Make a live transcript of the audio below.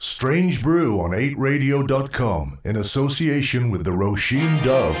Strange Brew on 8radio.com in association with the Roisin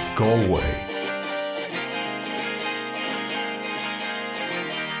Dove Galway.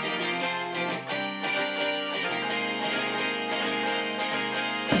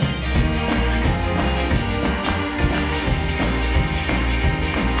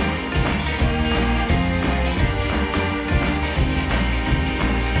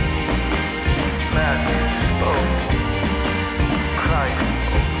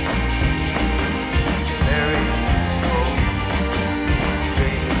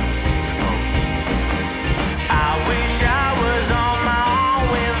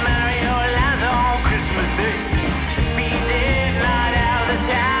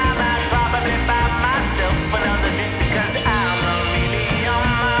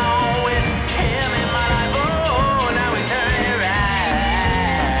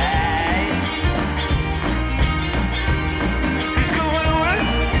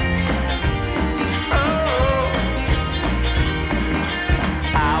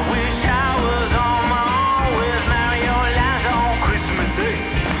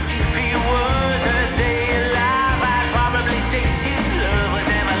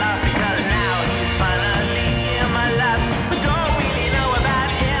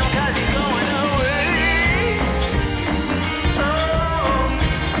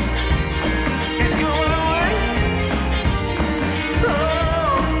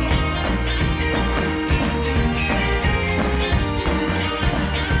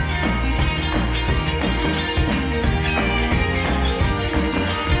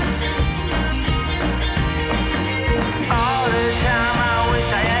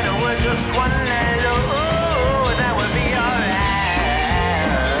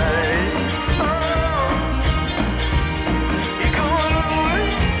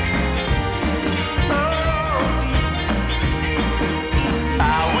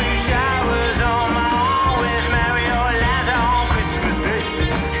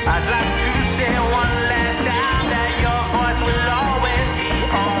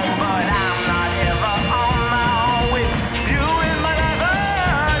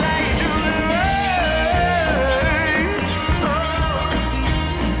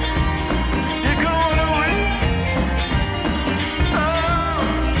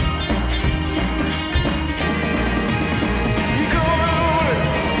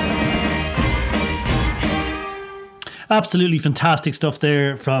 Absolutely fantastic stuff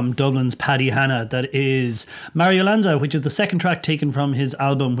there from Dublin's Paddy Hanna. That is Mario Lanza, which is the second track taken from his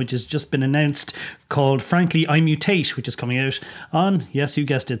album, which has just been announced, called Frankly I Mutate, which is coming out on, yes, you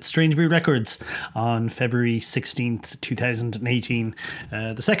guessed it, Strange Brew Records on February 16th, 2018.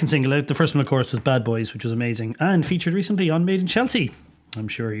 The second single out, the first one, of course, was Bad Boys, which was amazing, and featured recently on Made in Chelsea. I'm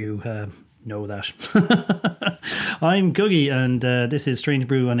sure you know that. I'm Googie, and this is Strange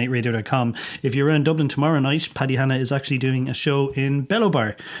Brew on 8radio.com. If you're around Dublin tomorrow night, Paddy Hanna is actually doing a show in Bellow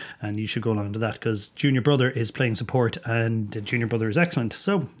Bar, and you should go along to that because Junior Brother is playing support, and Junior Brother is excellent,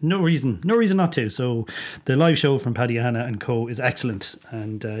 so no reason not to. So the live show from Paddy Hanna and co is excellent,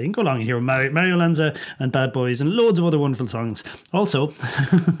 and you can go along and hear Mario Lanza and Bad Boys and loads of other wonderful songs. Also,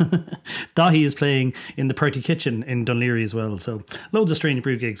 Dahi is playing in the Purty Kitchen in Dunleary as well, so loads of Strange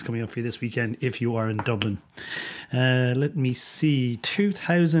Brew gigs coming up for you this weekend if you are in Dublin. Let me see,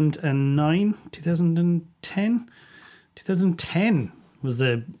 2010 was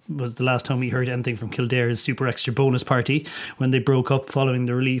the last time we heard anything from Kildare's Super Extra Bonus Party, when they broke up following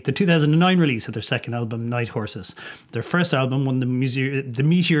the 2009 release of their second album, Night Horses. Their first album won the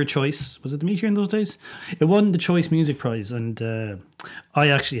Meteor Choice. Was it the Meteor in those days? It won the Choice Music Prize, and I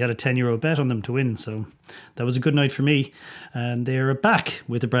actually had a €10 bet on them to win, so that was a good night for me. And they're back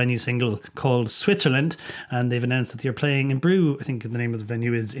with a brand new single called Switzerland, and they've announced that they're playing in Brew, I think the name of the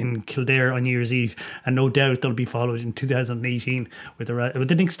venue is, in Kildare on New Year's Eve, and no doubt they'll be followed in 2018 with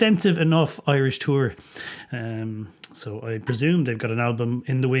an extensive enough Irish tour. So I presume they've got an album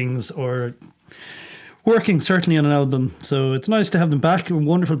in the wings, or working certainly on an album, so it's nice to have them back. A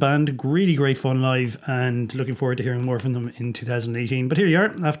wonderful band, really great fun live, and looking forward to hearing more from them in 2018. But here you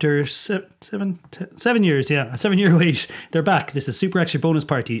are, after 7 years, a 7-year wait, they're back. This is Super Extra Bonus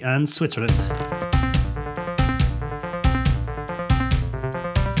Party and Switzerland.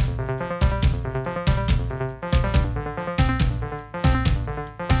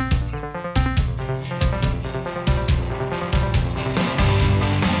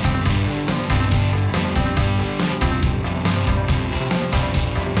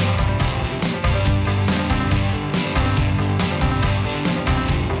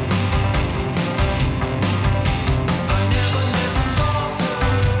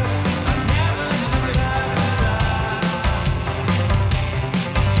 I never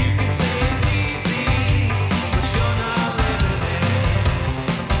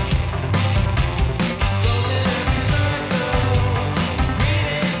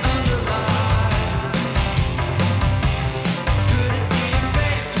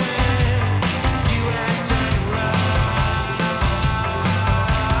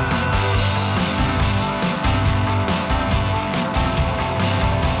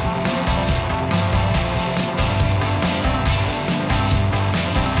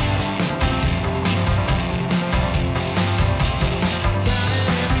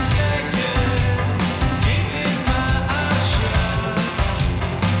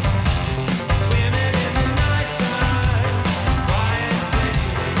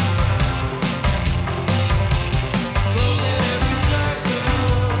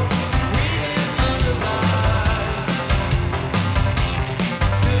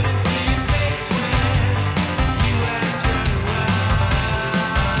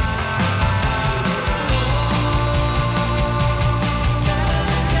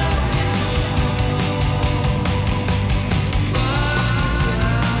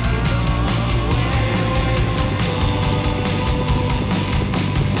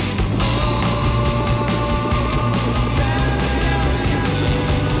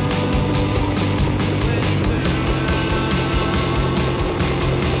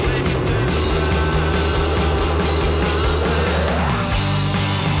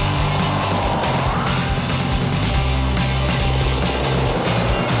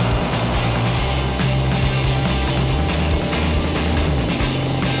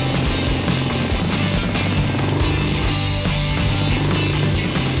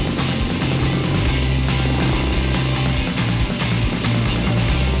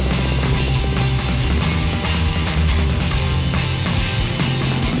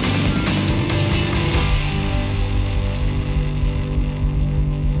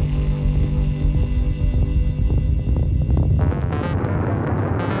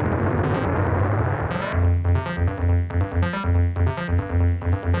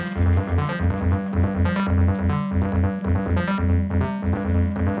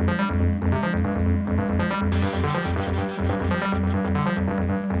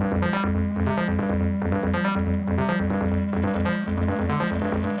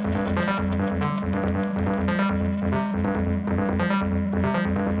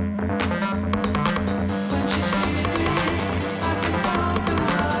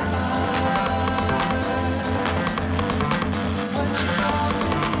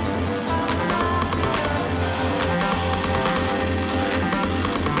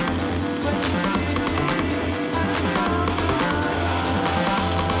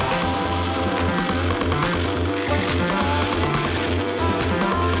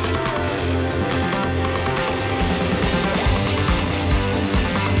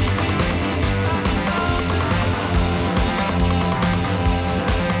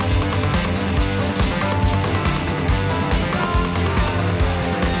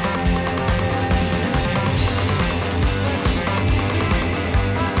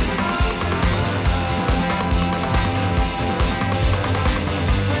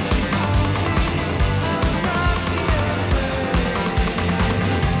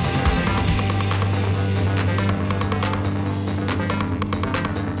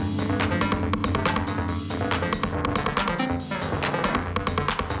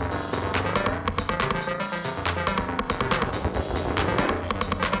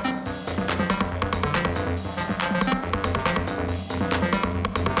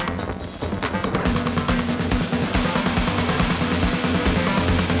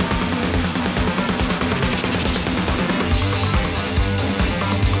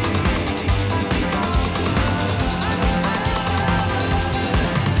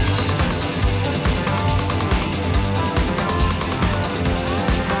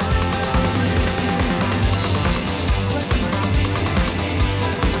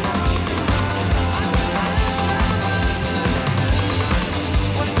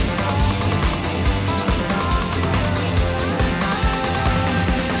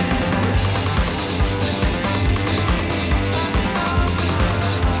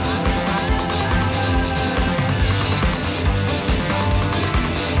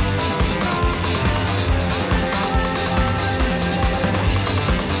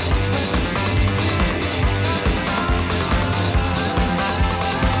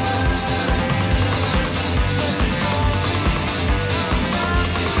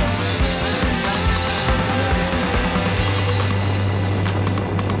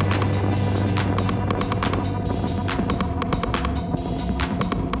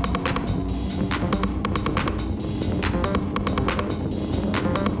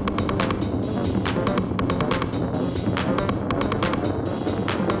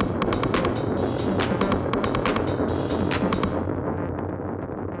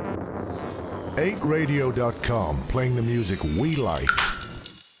 8radio.com, playing the music we like.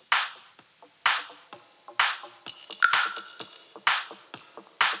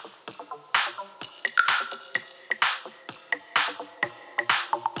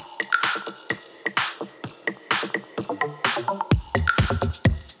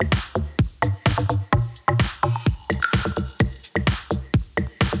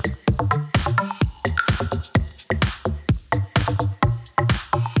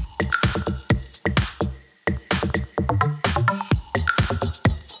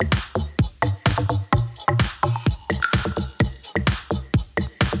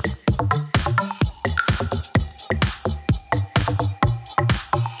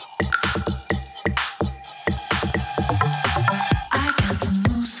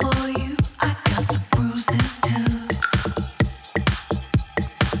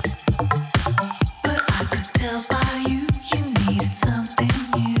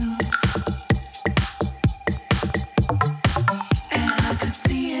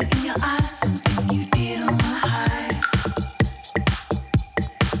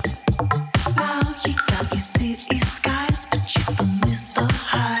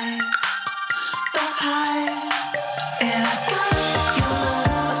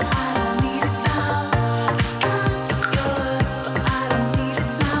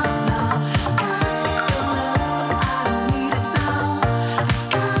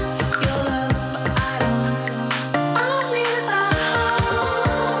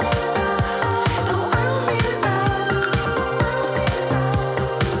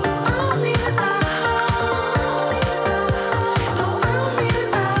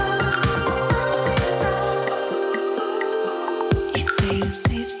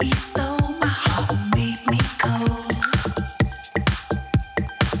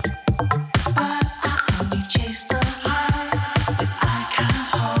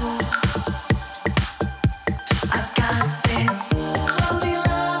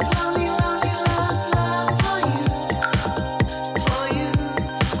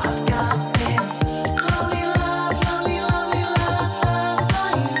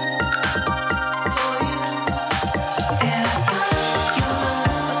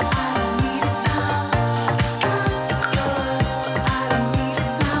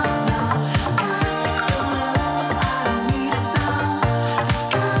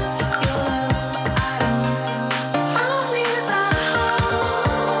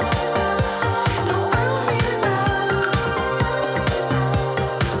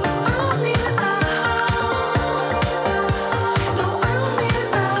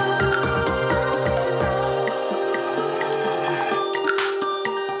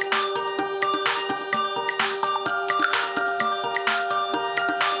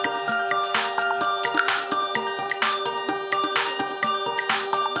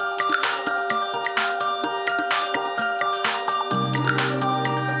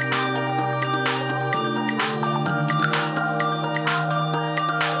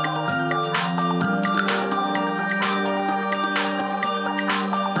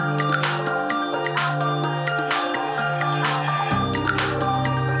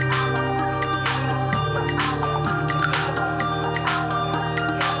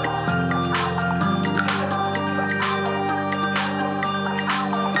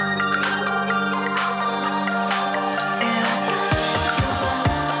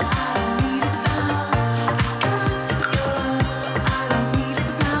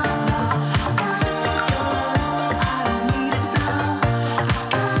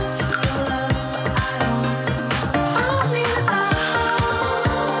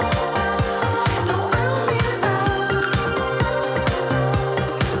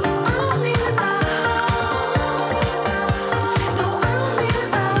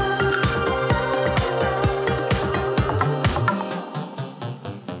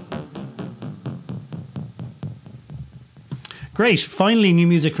 Great. Finally, new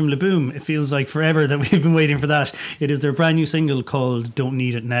music from Laboom. It feels like forever that we've been waiting for that. It is their brand new single called Don't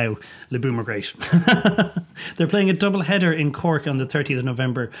Need It Now. Laboom are great. They're playing a double header in Cork on the 30th of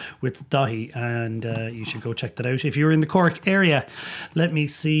November with Dahi, and you should go check that out. If you're in the Cork area, let me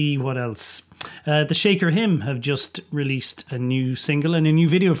see what else. The Shaker Hymn have just released a new single and a new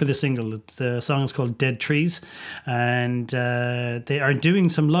video for the single. The song is called Dead Trees, and they are doing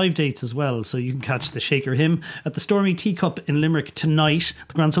some live dates as well, so you can catch the Shaker Hymn at the Stormy Teacup in Limerick tonight,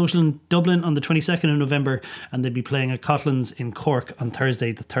 the Grand Social in Dublin on the 22nd of November, and they'll be playing at Coughlin's in Cork on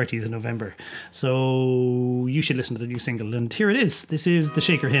Thursday the 30th of November. So you should listen to the new single, and here it is. This is the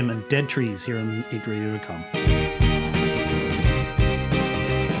Shaker Hymn and Dead Trees here on 8radio.com.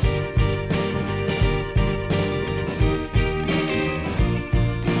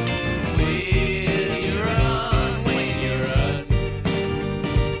 Well,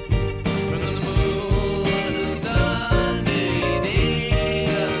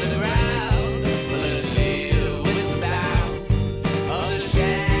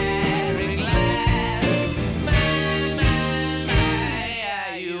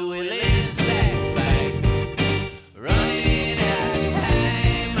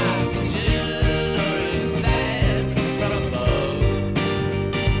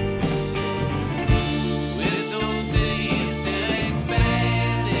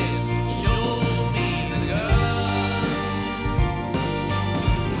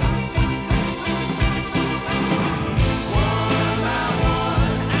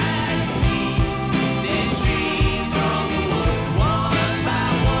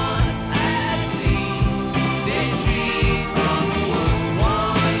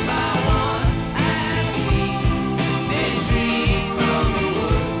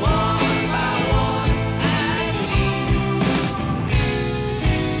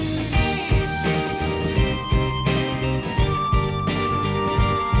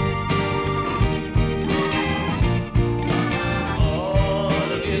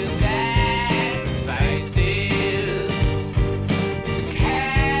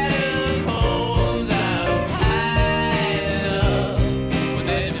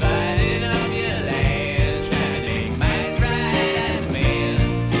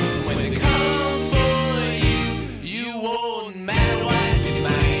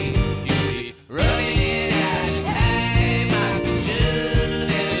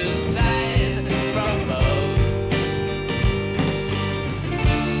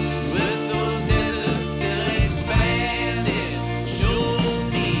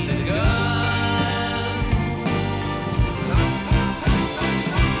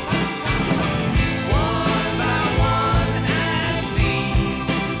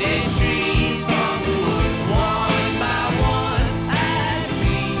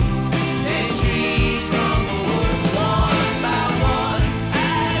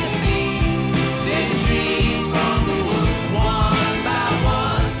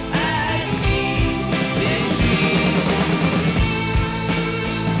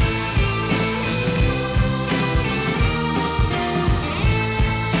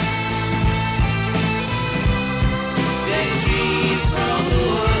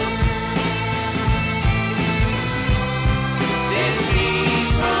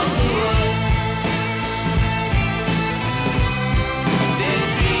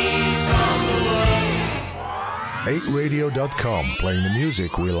 8radio.com, playing the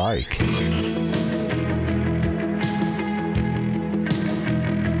music we like.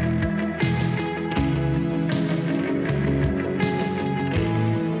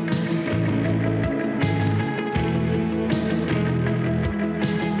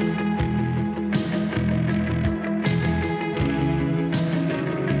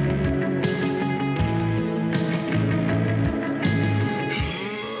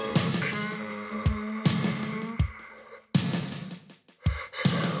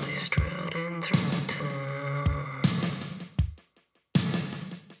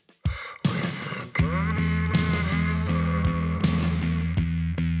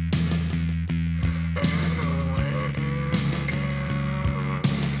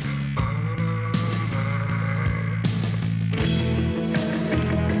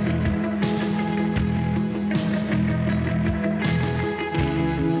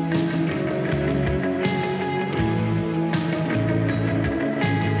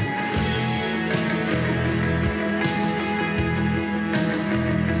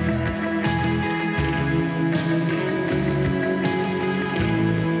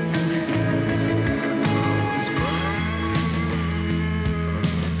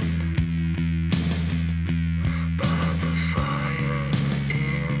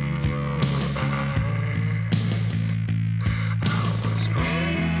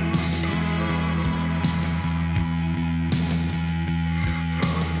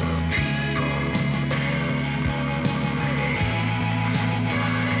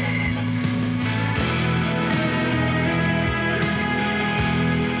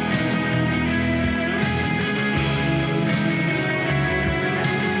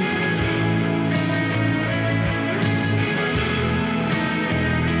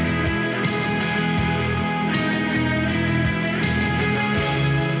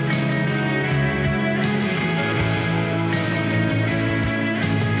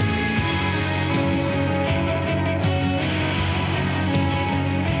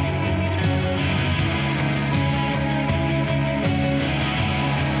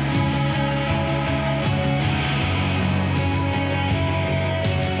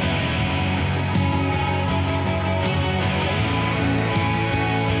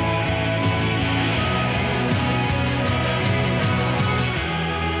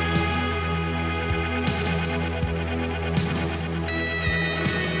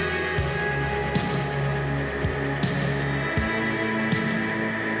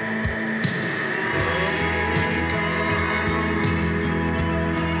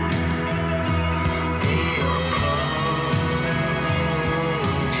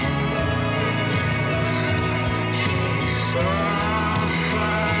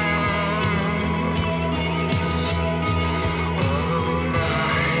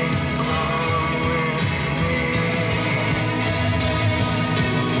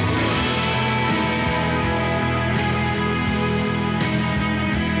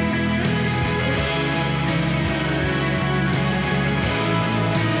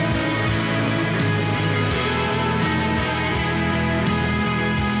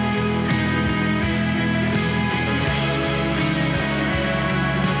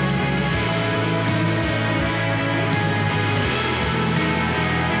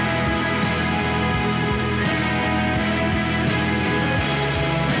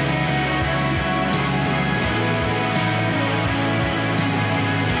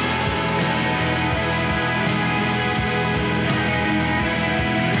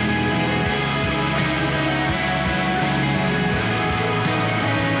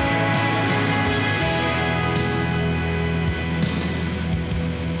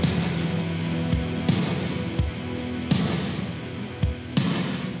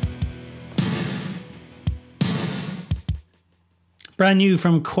 Brand new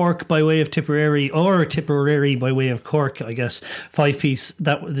from Cork by way of Tipperary, or Tipperary by way of Cork, I guess. 5-piece.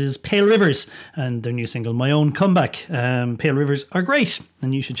 That is Pale Rivers and their new single, My Own Comeback. Pale Rivers are great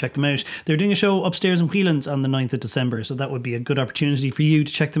and you should check them out. They're doing a show upstairs in Whelan's on the 9th of December, so that would be a good opportunity for you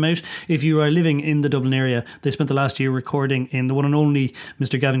to check them out if you are living in the Dublin area. They spent the last year recording in the one and only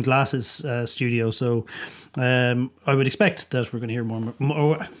Mr. Gavin Glass's studio, so I would expect that we're going to hear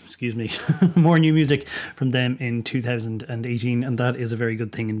more new music from them in 2018, and that is a very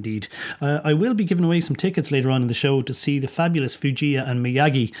good thing indeed. I will be giving away some tickets later on in the show to see the fabulous Fujiya and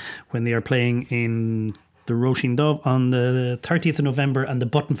Miyagi when they are playing in the Roisin Dubh on the 30th of November and the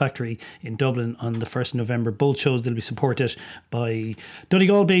Button Factory in Dublin on the 1st of November. Both shows will be supported by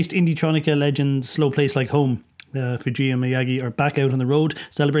Donegal based indie tronica legend Slow Place Like Home. Fujii and Miyagi are back out on the road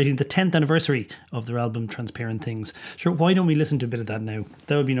celebrating the 10th anniversary of their album Transparent Things. Sure, why don't we listen to a bit of that now?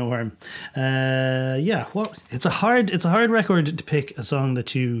 That would be no harm. It's a hard record to pick a song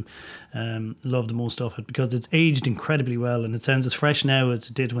that you love the most of it, because it's aged incredibly well and it sounds as fresh now as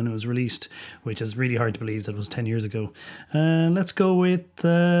it did when it was released, which is really hard to believe that it was 10 years ago. Let's go with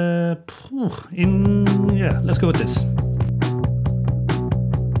let's go with this.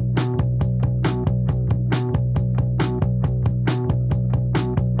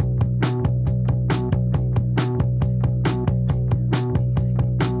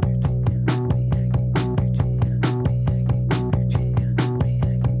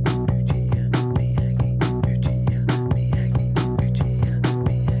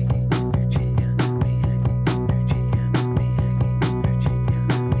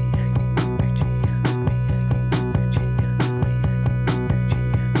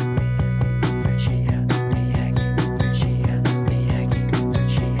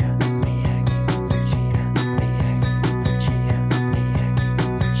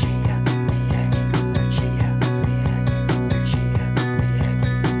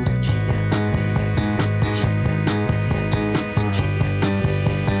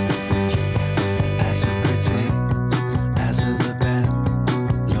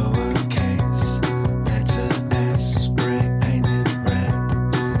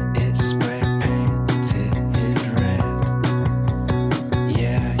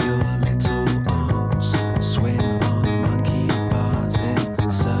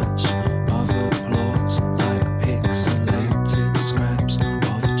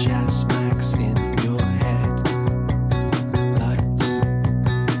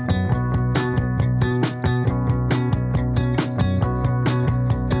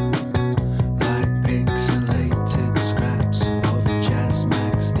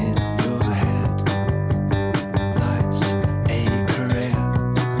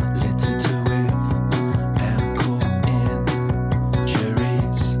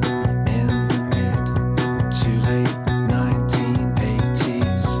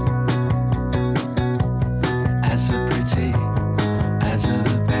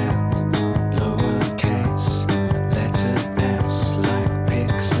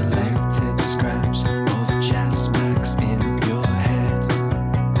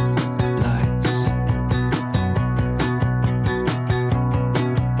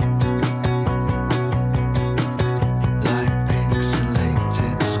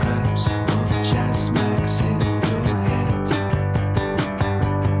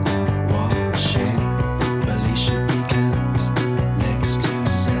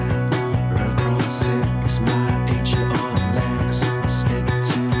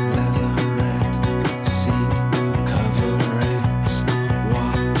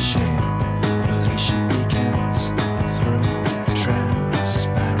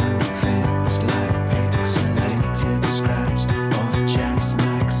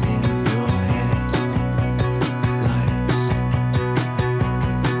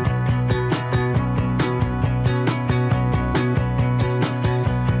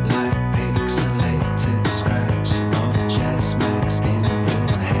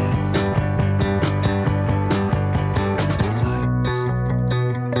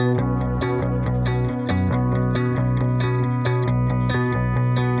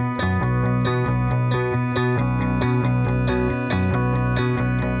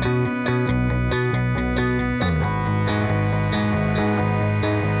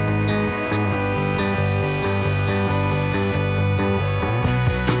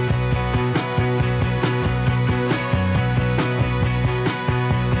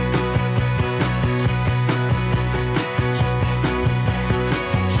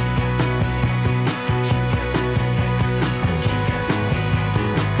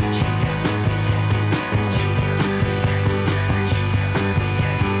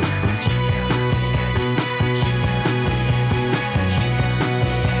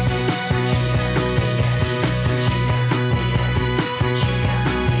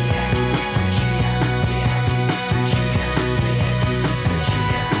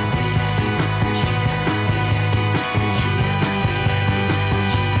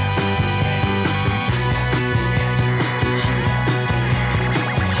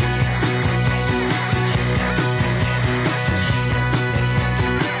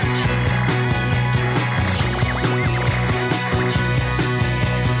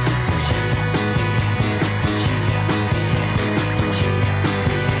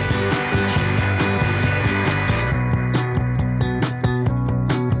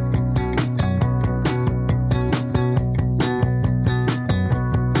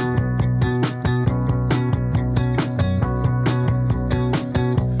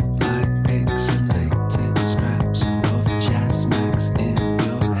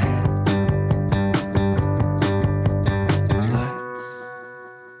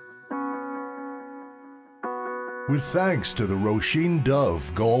 Thanks to the Roisin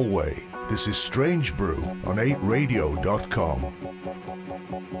Dove Galway. This is Strange Brew on 8radio.com.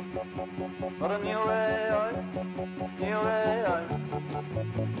 For a new way out.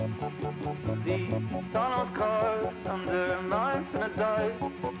 These tunnels carved under a mountain of doubt,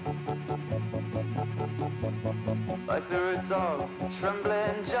 like the roots of a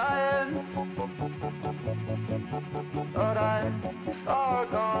trembling giant. But I'm too far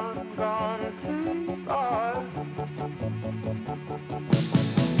gone too far.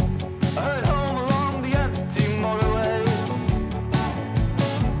 I heard home along the empty motorway.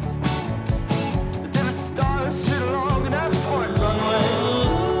 The dimmest stars straight along an airport runway.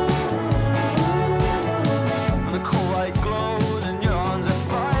 And the cool light glowed and neurons are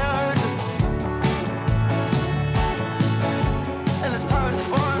fired. And this power's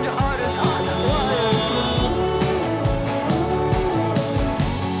formed, your heart is hot and wired.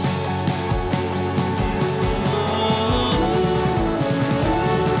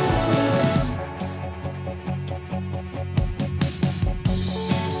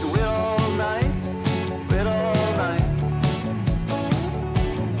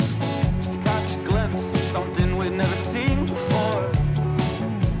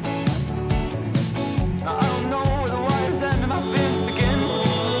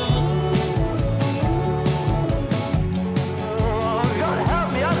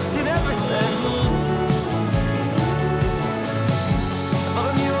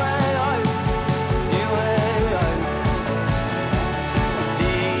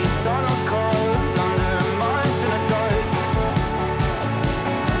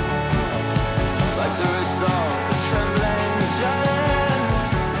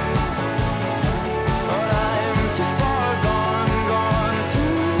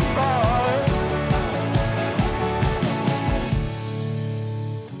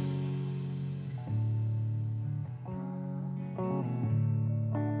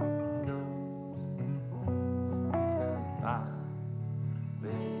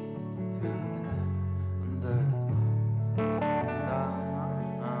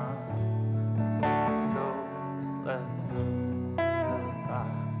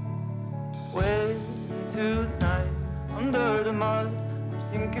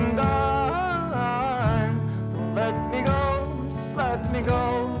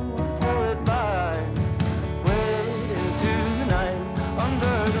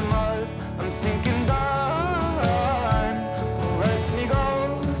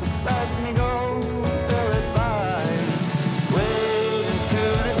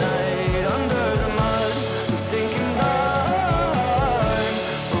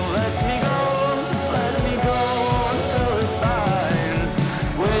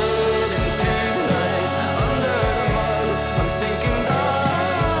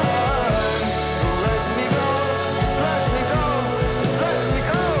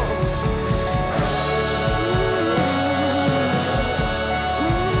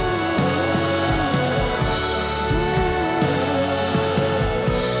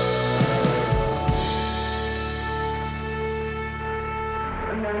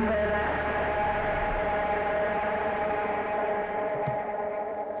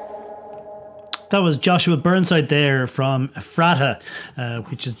 That was Joshua Burnside there from Ephrata,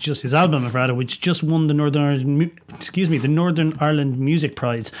 which is just his album Ephrata, which just won the Northern Ireland Music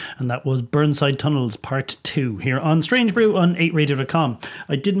Prize, and that was Burnside Tunnels Part 2 here on Strange Brew on 8radio.com.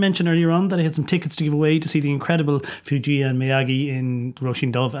 I did mention earlier on that I had some tickets to give away to see the incredible Fuji and Miyagi in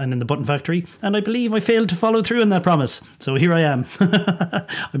Roisin Dove and in the Button Factory, and I believe I failed to follow through on that promise. So here I am.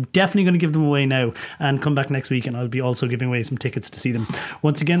 I'm definitely going to give them away now and come back next week, and I'll be also giving away some tickets to see them.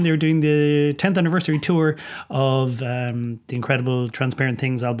 Once again, they're doing the 10th anniversary tour of the incredible Transparent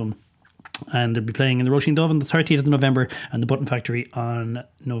Things album, and they'll be playing in the Roisin Dove on the 30th of November and the Button Factory on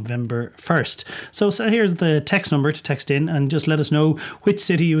November 1st. So here's the text number to text in and just let us know which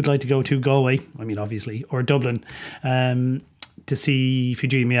city you would like to go to. Galway, I mean obviously, or Dublin, to see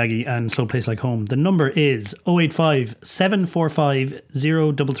Fuji Miyagi and Slow Place Like Home. The number is 085 745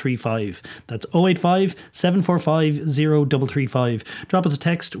 0335. That's 085 745 0335. Drop us a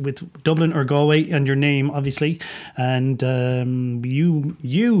text with Dublin or Galway and your name, obviously. And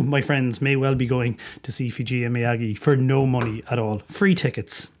you, my friends, may well be going to see Fuji and Miyagi for no money at all. Free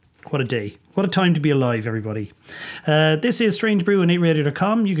tickets. What a day. What a time to be alive, everybody. This is Strange Brew on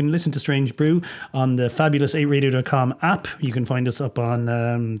 8radio.com. You can listen to Strange Brew on the fabulous 8radio.com app. You can find us up on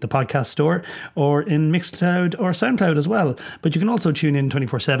the podcast store or in Mixcloud or SoundCloud as well. But you can also tune in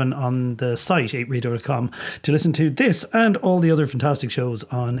 24/7 on the site 8radio.com to listen to this and all the other fantastic shows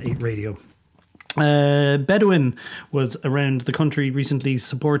on 8Radio. Bedouin was around the country recently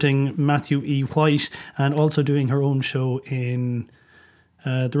supporting Matthew E. White and also doing her own show in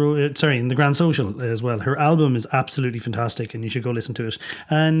in the Grand Social as well. Her album is absolutely fantastic and you should go listen to it.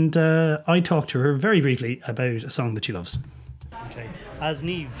 And I talked to her very briefly about a song that she loves. Okay, As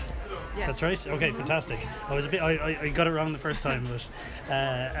Neve. Yes. That's right. Okay, fantastic. I got it wrong the first time, but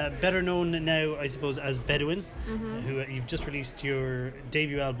better known now, I suppose, as Bedouin, who you've just released your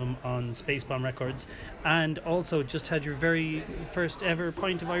debut album on Space Bomb Records, and also just had your very first ever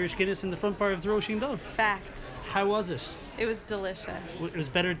pint of Irish Guinness in the front bar of the Roisin Dove. Facts. How was it? It was delicious. It was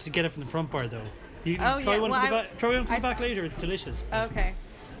better to get it from the front bar, though. You Oh, try yeah, one well, from the I- back. Try one from I- the back later. It's delicious. Okay.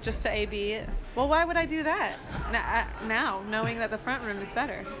 Just to AB it. Well, why would I do that now, knowing that the front room is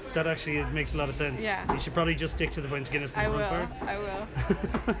better? That actually makes a lot of sense. Yeah. You should probably just stick to the pints of Guinness in the front bar. I will.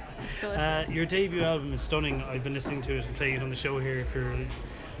 It's delicious. Your debut album is stunning. I've been listening to it and playing it on the show here for,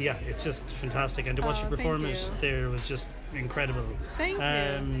 it's just fantastic. And to watch you Oh, perform thank it you. there was just incredible. Thank you.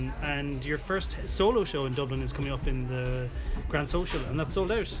 And your first solo show in Dublin is coming up in the Grand Social, and that's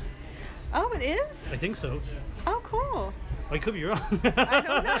sold out. Oh, it is? I think so. Oh, cool. I could be wrong. I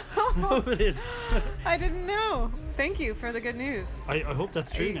don't know. I hope it is. I didn't know. Thank you for the good news. I hope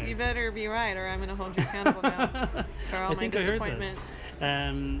that's true now. You better be right, or I'm going to hold you accountable now for all I my think I heard disappointment.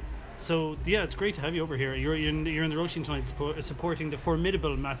 that. So yeah, it's great to have you over here. You're in the Roisin tonight, supporting the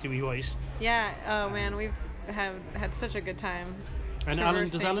formidable Matthew E. White. Yeah. Oh man, we've had such a good time. And Alan,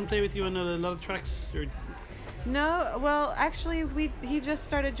 does traversing. Alan play with you on a lot of tracks? Or No, well, actually, he just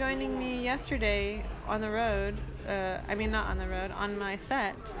started joining me yesterday on the road. Not on the road, on my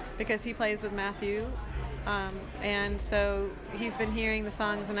set, because he plays with Matthew, and so he's been hearing the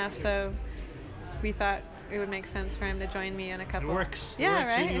songs enough. So we thought it would make sense for him to join me on a it couple. works. Yeah, It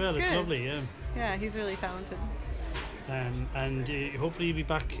works right? really well. It's good. lovely. Yeah. Yeah, he's really talented. And hopefully you'll be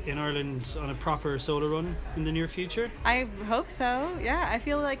back in Ireland on a proper solo run in the near future. I hope so. Yeah, I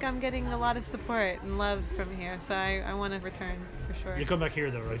feel like I'm getting a lot of support and love from here, so I want to return for sure. You'll come back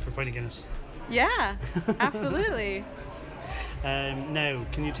here though, right, for Pint of Guinness. Yeah, absolutely. Now,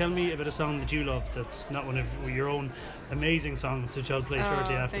 can you tell me about a song that you love that's not one of your own amazing songs, which I'll play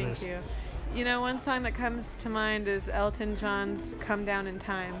shortly after thank this? you. You know, one song that comes to mind is Elton John's "Come Down in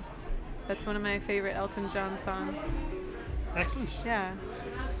Time." That's one of my favorite Elton John songs. Excellent. Yeah.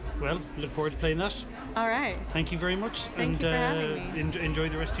 Well, look forward to playing that. All right. Thank you very much. Thank you for having me. Enjoy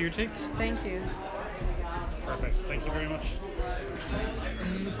the rest of your takes. Thank you. Perfect. Thank you very much.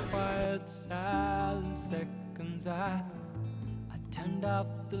 In the quiet, silent seconds, I turned off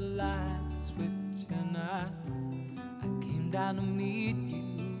the light switch and I came down to meet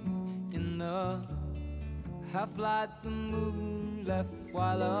you in the half-light the moon left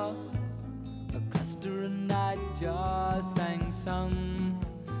while a cluster of nightjars sang some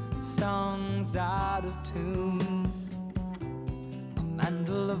songs out of tune. A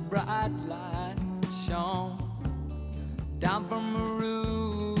mantle of bright light shone down from a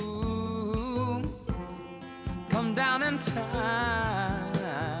room. Come down in time,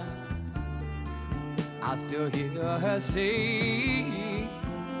 I still hear her say,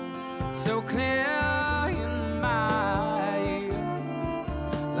 so clear in my ear,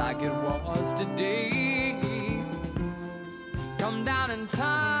 like it was today. Come down in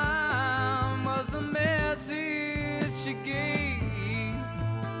time was the message she gave.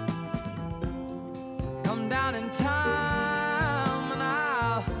 Come down in time and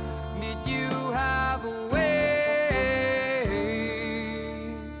I'll meet you halfway.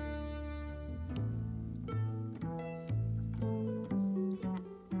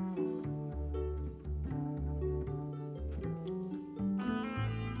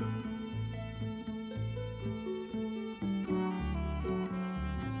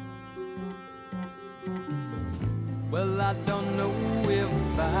 Well, I don't know if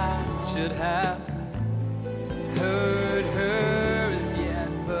I should have heard her as yet,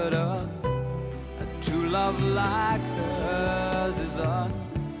 but a true love like hers is a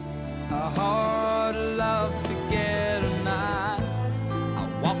hard love to get, and I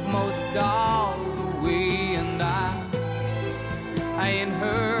walk most all the way, and I ain't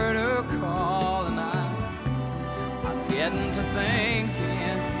heard her call, and I'm getting to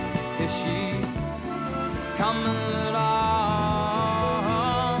thinking if she's coming at all.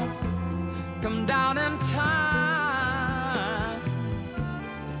 Come down in time,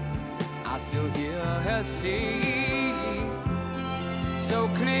 I still hear her say, so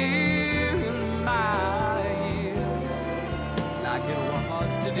clear in my ear, like it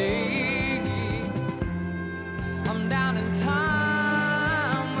was today. Come down in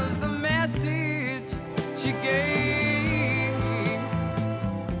time was the message she gave.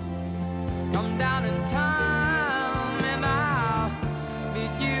 Come down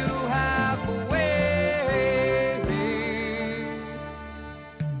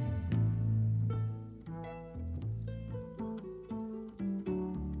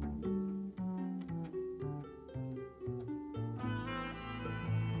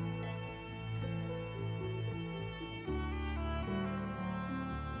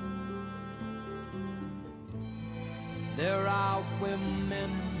There are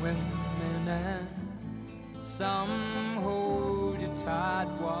women, and some hold you tight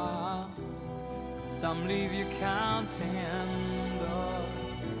while some leave you counting the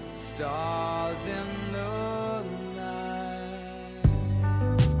stars in the night.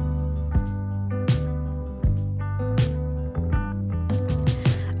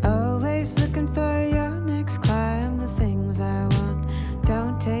 Always looking for your next climb, the things I want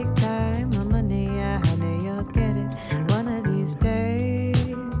don't take time or money, honey, you'll get it one of these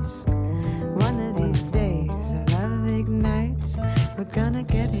days. One of these days, love ignites. We're gonna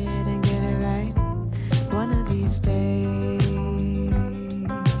get it and get it right. One of these days.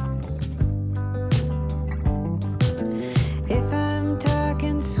 If I'm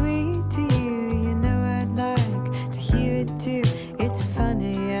talking sweet to you, you know I'd like to hear it too. It's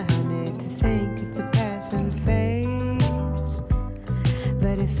funny, honey, to think it's a passing phase.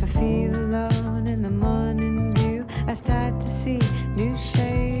 But if I feel alone in the morning dew, I start to see new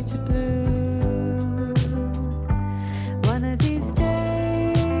shades of blue. One of these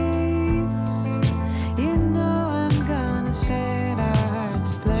days, you know I'm gonna set our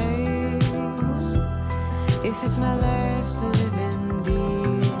hearts ablaze. If it's my last living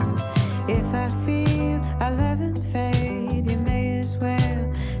deal, if I feel our love and fade, you may as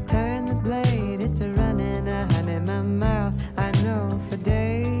well turn the blade. It's a running on in my mouth, I know for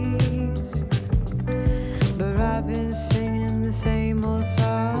days. But I've been singing the same old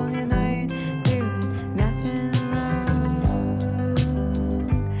song, and I ain't doing nothing wrong.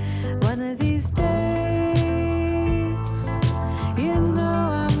 One of these days, you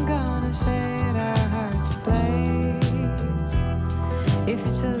know I'm gonna set our hearts ablaze. If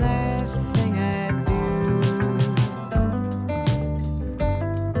it's the last thing I do.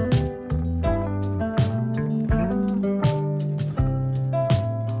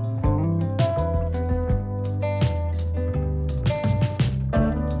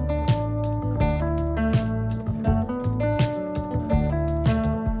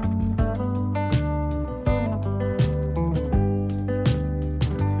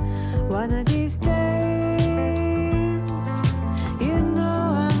 One of these days, you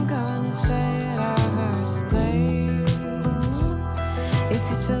know I'm gonna set our hearts ablaze.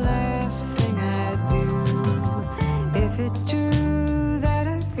 If it's the last thing I do, if it's true that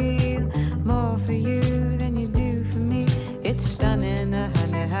I feel more for you than you do for me, it's stunning,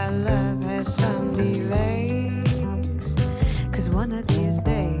 honey, how love has some delays. 'Cause one of these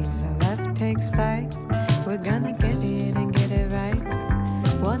days, our love takes flight. We're gonna get it and get it right.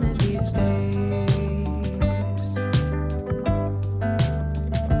 One of these days.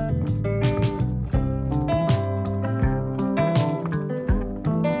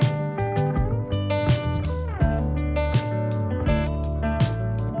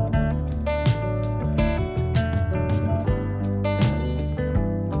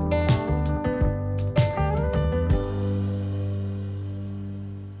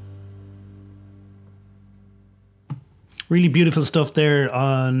 Really beautiful stuff there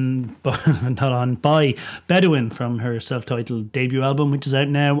on, not on, by Bedouin from her self-titled debut album, which is out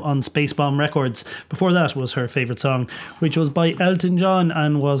now on Spacebomb Records. Before that was her favourite song, which was by Elton John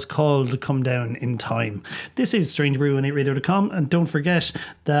and was called Come Down in Time. This is Strange Brew on 8radio.com, and don't forget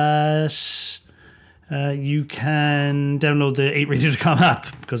that you can download the 8radio.com app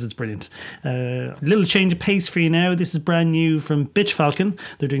because it's brilliant. A little change of pace for you now. This is brand new from Bitch Falcon.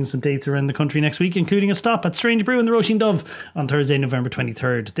 They're doing some dates around the country next week, including a stop at Strange Brew in the Roisin Dove on Thursday, November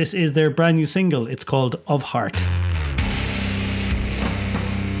 23rd. This is their brand new single. It's called Of Heart.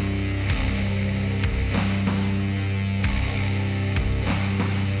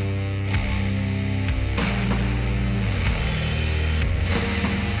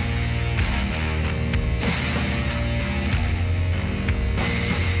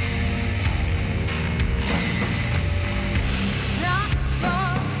 Not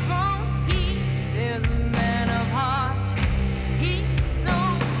far from me, there's a man of heart. He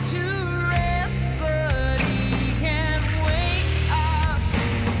knows to rest, but he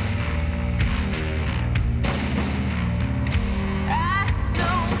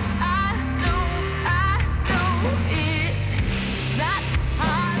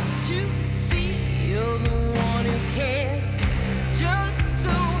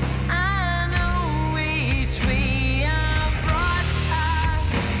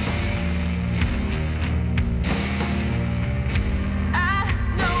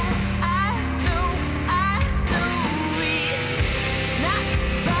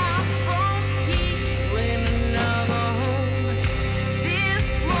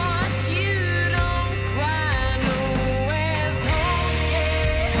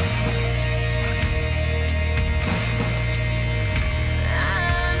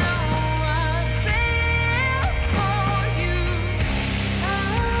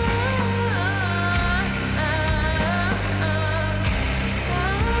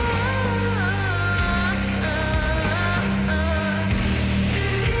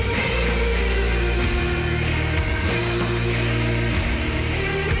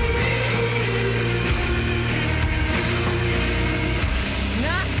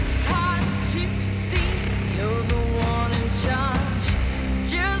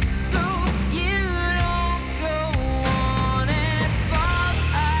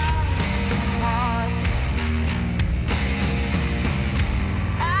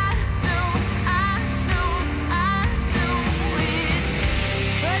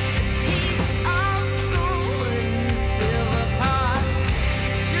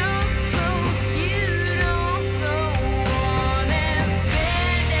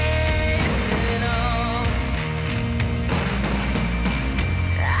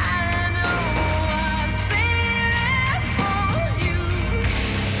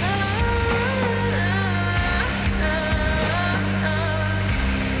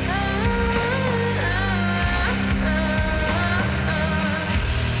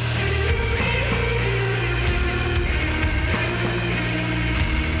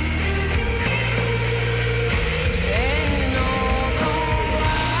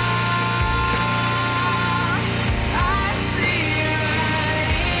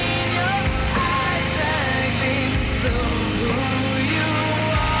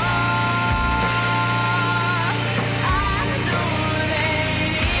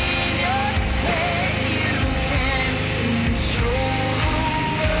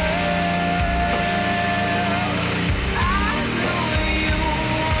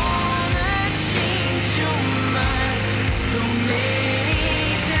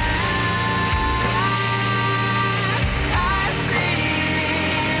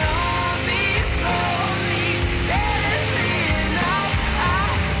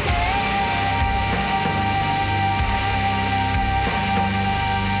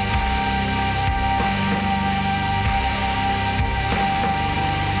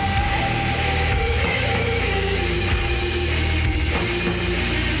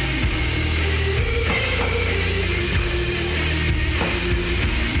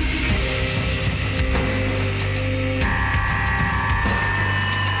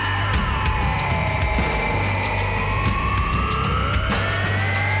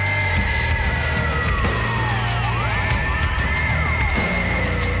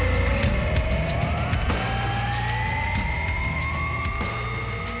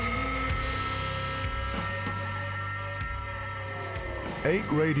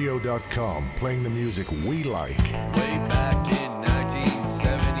 8radio.com, playing the music we like. Way back in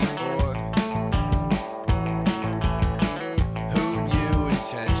 1974, who knew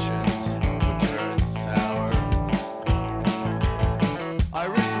intentions would turn sour?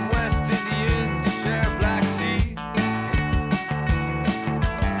 Irish and West Indians share black tea.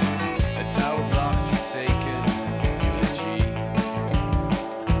 A tower blocks forsaken eulogy.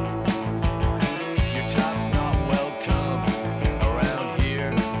 Your top's not welcome around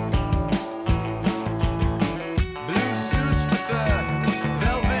here. Blue suits with a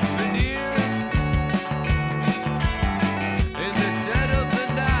velvet veneer. In the dead of the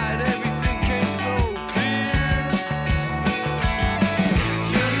night, everything came so clear.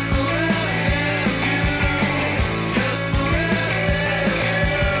 Just forever you, just forever you.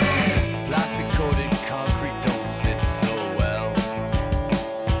 Plastic coated concrete don't sit so well,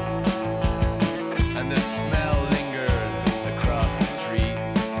 and the smell lingered across the street.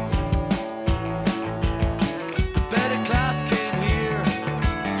 The better class came here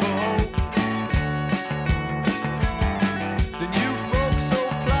for hope. The new folks so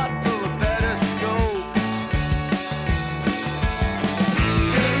plot for a better scope.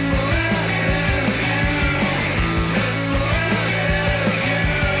 Just forever you, just forever you,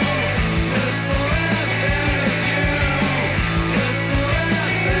 just forever you, just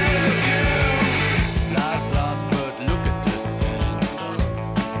forever you. Lives lost, but look at the setting sun.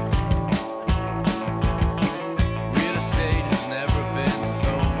 Real estate has never been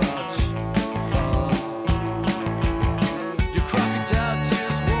so much fun. Your crocodile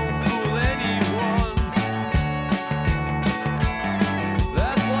tears won't fool anyone.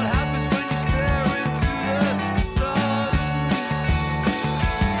 That's what happens when you stare into the sun.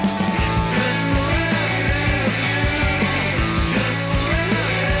 Just forever you, just forever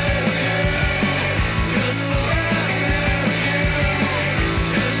you, just forever you,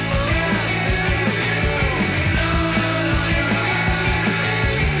 just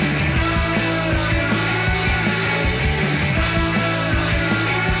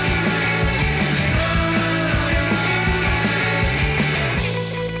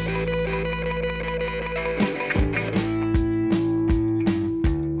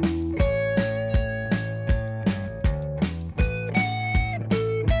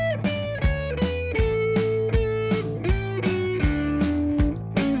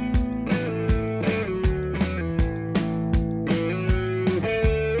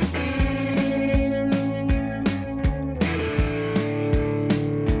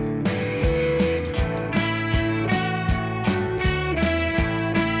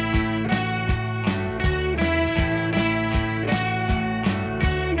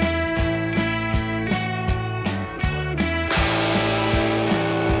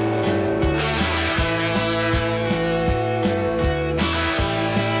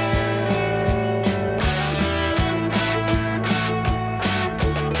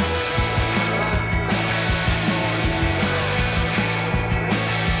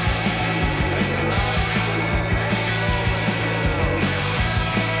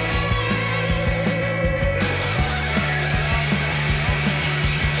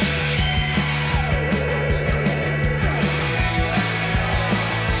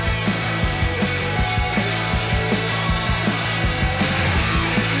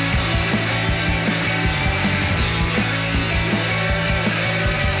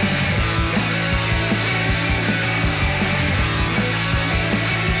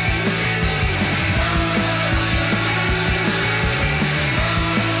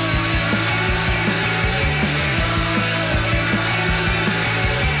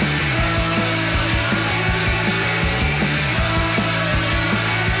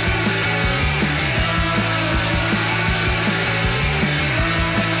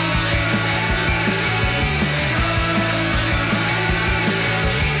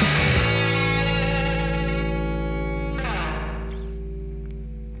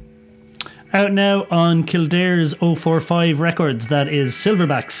Out now on Kildare's 045 Records, that is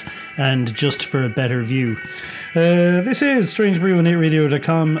Silverbacks and Just for a Better View. This is Strange Brew on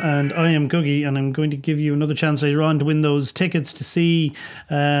 8radio.com, and I am Googie, and I'm going to give you another chance later on to win those tickets to see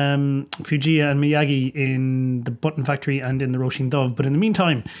Fujiya and Miyagi in the Button Factory and in the Roisin Dove. But in the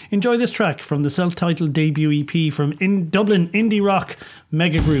meantime, enjoy this track from the self-titled debut EP from Dublin indie rock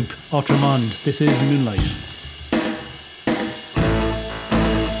mega group Outramond. This is Moonlight.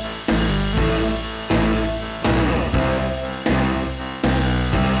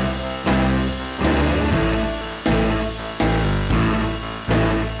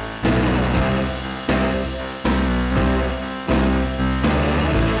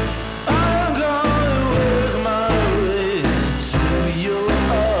 I'm gonna work my way to your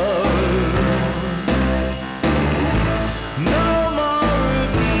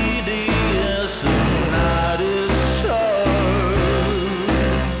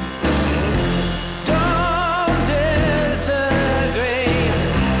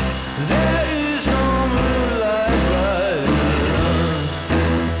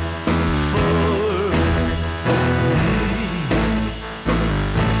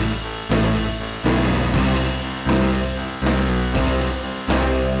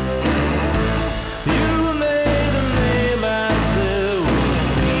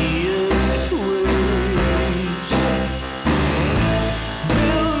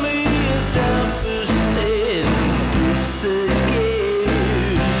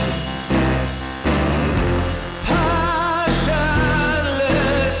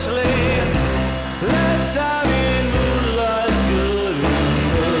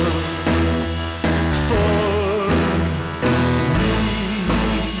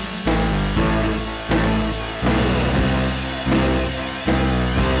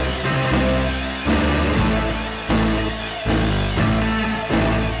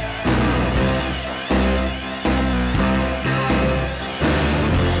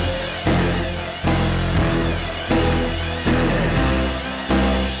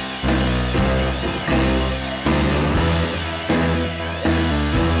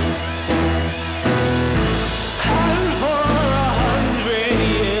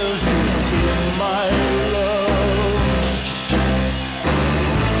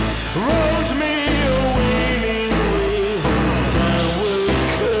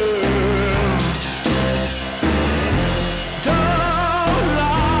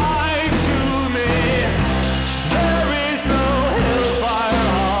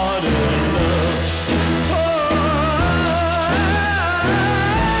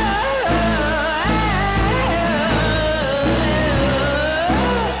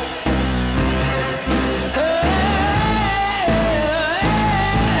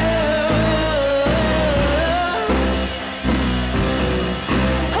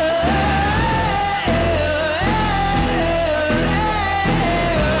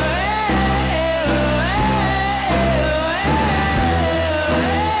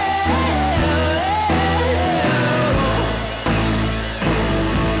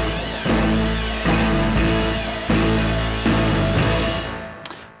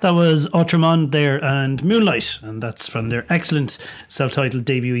That was Ultramond there and Moonlight, and that's from their excellent self-titled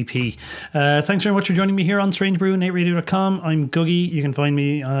debut EP. Thanks very much for joining me here on Strange Brew and 8radio.com. I'm Googie. You can find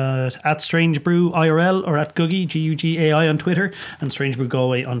me at Strange Brew IRL or at Googie, Gugai on Twitter, and Strange Brew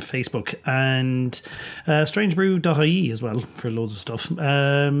Galway on Facebook, and strangebrew.ie as well for loads of stuff.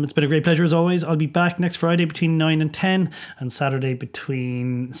 It's been a great pleasure as always. I'll be back next Friday between 9 and 10 and Saturday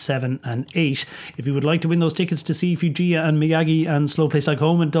between 7 and 8. If you would like to win those tickets to see Fujiya and Miyagi and Slow Place Like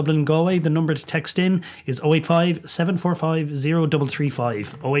Home in Dublin and Galway, the number to text in is 085 745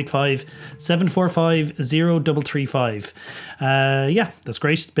 0335. 085 745 0335. Yeah, that's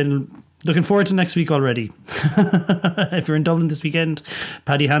great. Been looking forward to next week already. If you're in Dublin this weekend,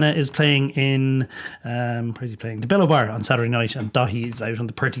 Paddy Hanna is playing in where's he playing? The Bellow Bar on Saturday night, and Dahi is out on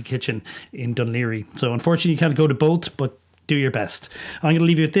the Purty Kitchen in Dunleary. So unfortunately you can't go to both, but do your best. I'm going to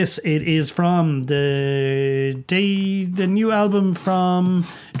leave you with this. It is from the new album from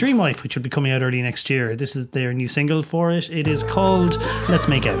Dreamwife, which will be coming out early next year. This is their new single for it. It is called Let's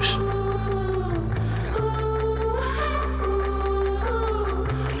Make Out.